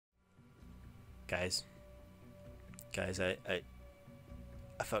Guys, I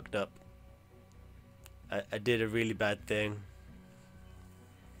fucked up. I did a really bad thing.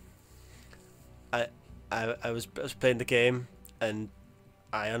 I was playing the game and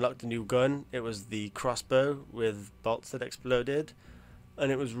I unlocked a new gun. It was the crossbow with bolts that exploded,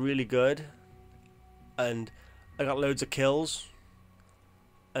 and it was really good. And I got loads of kills,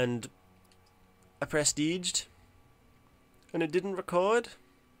 and I prestiged, and it didn't record.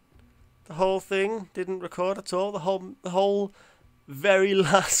 The whole thing didn't record at all. The whole very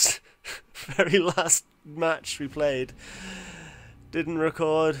last very last match we played didn't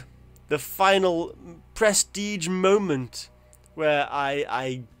record. The final prestige moment where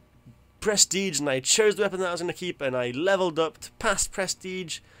I prestige and I chose the weapon that I was going to keep and I leveled up to past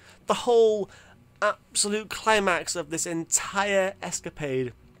prestige. The whole absolute climax of this entire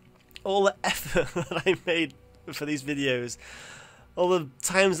escapade. All the effort that I made for these videos. All the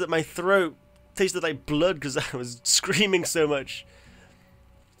times that my throat tasted like blood because I was screaming so much.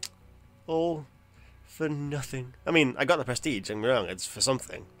 All for nothing. I mean, I got the prestige, don't get me wrong, it's for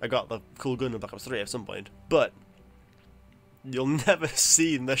something. I got the cool gun in Black Ops 3 at some point. But you'll never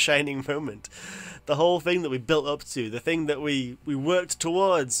see the shining moment. The whole thing that we built up to, the thing that we worked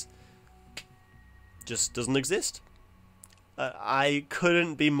towards, just doesn't exist. I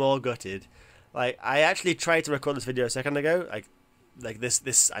couldn't be more gutted. Like, I actually tried to record this video a second ago, like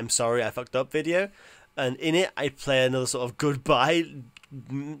this I'm sorry I fucked up video, and in it I play another sort of goodbye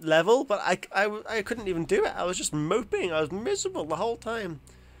level, but I couldn't even do it. I was just moping. I was miserable the whole time,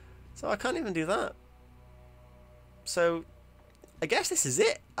 so I can't even do that. So I guess this is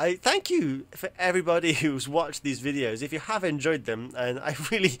it. I thank you for everybody who's watched these videos. If you have enjoyed them, and I'm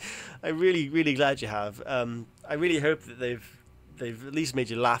really glad you have. I really hope that they've at least made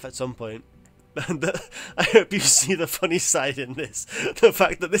you laugh at some point. And I hope you see the funny side in this. The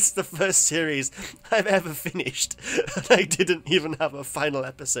fact that this is the first series I've ever finished, and I didn't even have a final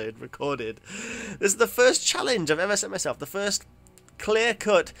episode recorded. This is the first challenge I've ever set myself. The first clear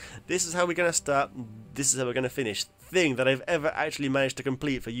cut, this is how we're going to start, this is how we're going to finish thing that I've ever actually managed to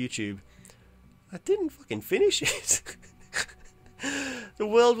complete for YouTube. I didn't fucking finish it. The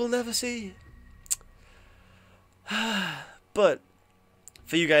world will never see. But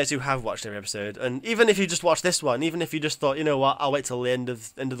for you guys who have watched every episode, and even if you just watched this one, even if you just thought, you know what, I'll wait till the end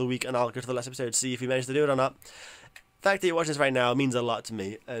of the week and I'll go to the last episode to see if you managed to do it or not. The fact that you're watching this right now means a lot to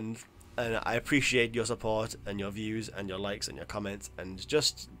me, and I appreciate your support and your views and your likes and your comments and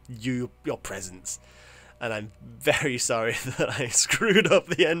just your presence. And I'm very sorry that I screwed up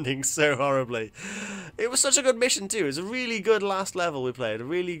the ending so horribly. It was such a good mission too. It was a really good last level we played, a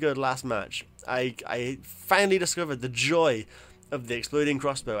really good last match. I finally discovered the joy of the exploding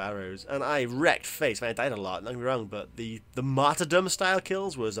crossbow arrows, and I wrecked face. I mean, I died a lot, don't get me wrong, but the martyrdom style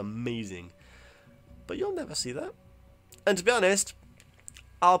kills was amazing. But you'll never see that. And to be honest,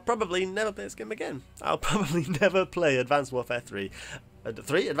 I'll probably never play this game again. I'll probably never play Advanced Warfare 3.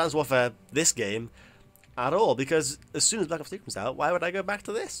 Advanced Warfare, this game, at all, because as soon as Black Ops 3 comes out, why would I go back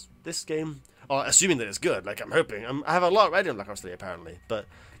to this game? Or assuming that it's good, like I'm hoping. I have a lot ready on Black Ops 3 apparently, but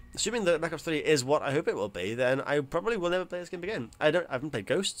assuming that Black Ops 3 is what I hope it will be, then I probably will never play this game again. I haven't played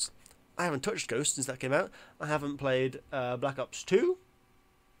Ghosts. I haven't touched Ghosts since that came out. I haven't played Black Ops 2.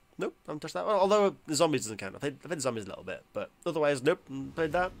 Nope, I haven't touched that one. Although the zombies doesn't count. I've played the zombies a little bit, but otherwise, nope, haven't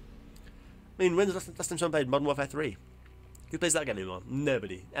played that. I mean, when's the last time someone played Modern Warfare 3? Who plays that game anymore?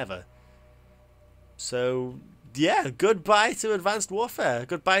 Nobody, ever. So, yeah, goodbye to Advanced Warfare.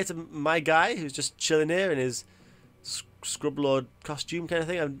 Goodbye to my guy who's just chilling here in his Scrub Lord costume kind of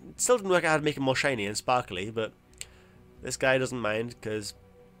thing. I still didn't work out how to make him more shiny and sparkly, but this guy doesn't mind because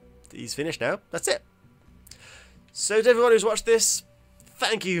he's finished now. That's it. So to everyone who's watched this,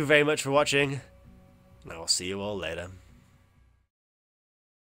 thank you very much for watching, and I will see you all later.